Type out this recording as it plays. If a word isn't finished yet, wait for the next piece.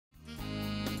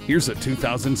Here's a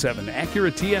 2007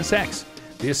 Acura TSX.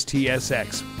 This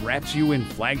TSX wraps you in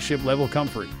flagship level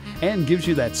comfort and gives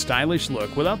you that stylish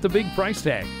look without the big price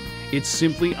tag. It's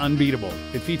simply unbeatable.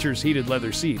 It features heated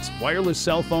leather seats, wireless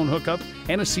cell phone hookup,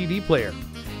 and a CD player.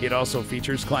 It also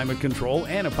features climate control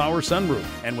and a power sunroof,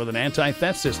 and with an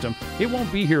anti-theft system, it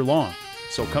won't be here long.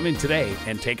 So come in today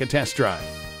and take a test drive.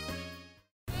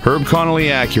 Herb Connolly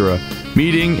Acura,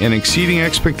 meeting and exceeding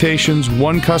expectations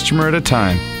one customer at a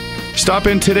time. Stop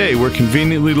in today. We're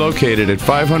conveniently located at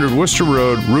 500 Worcester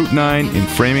Road, Route 9 in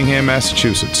Framingham,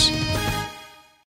 Massachusetts.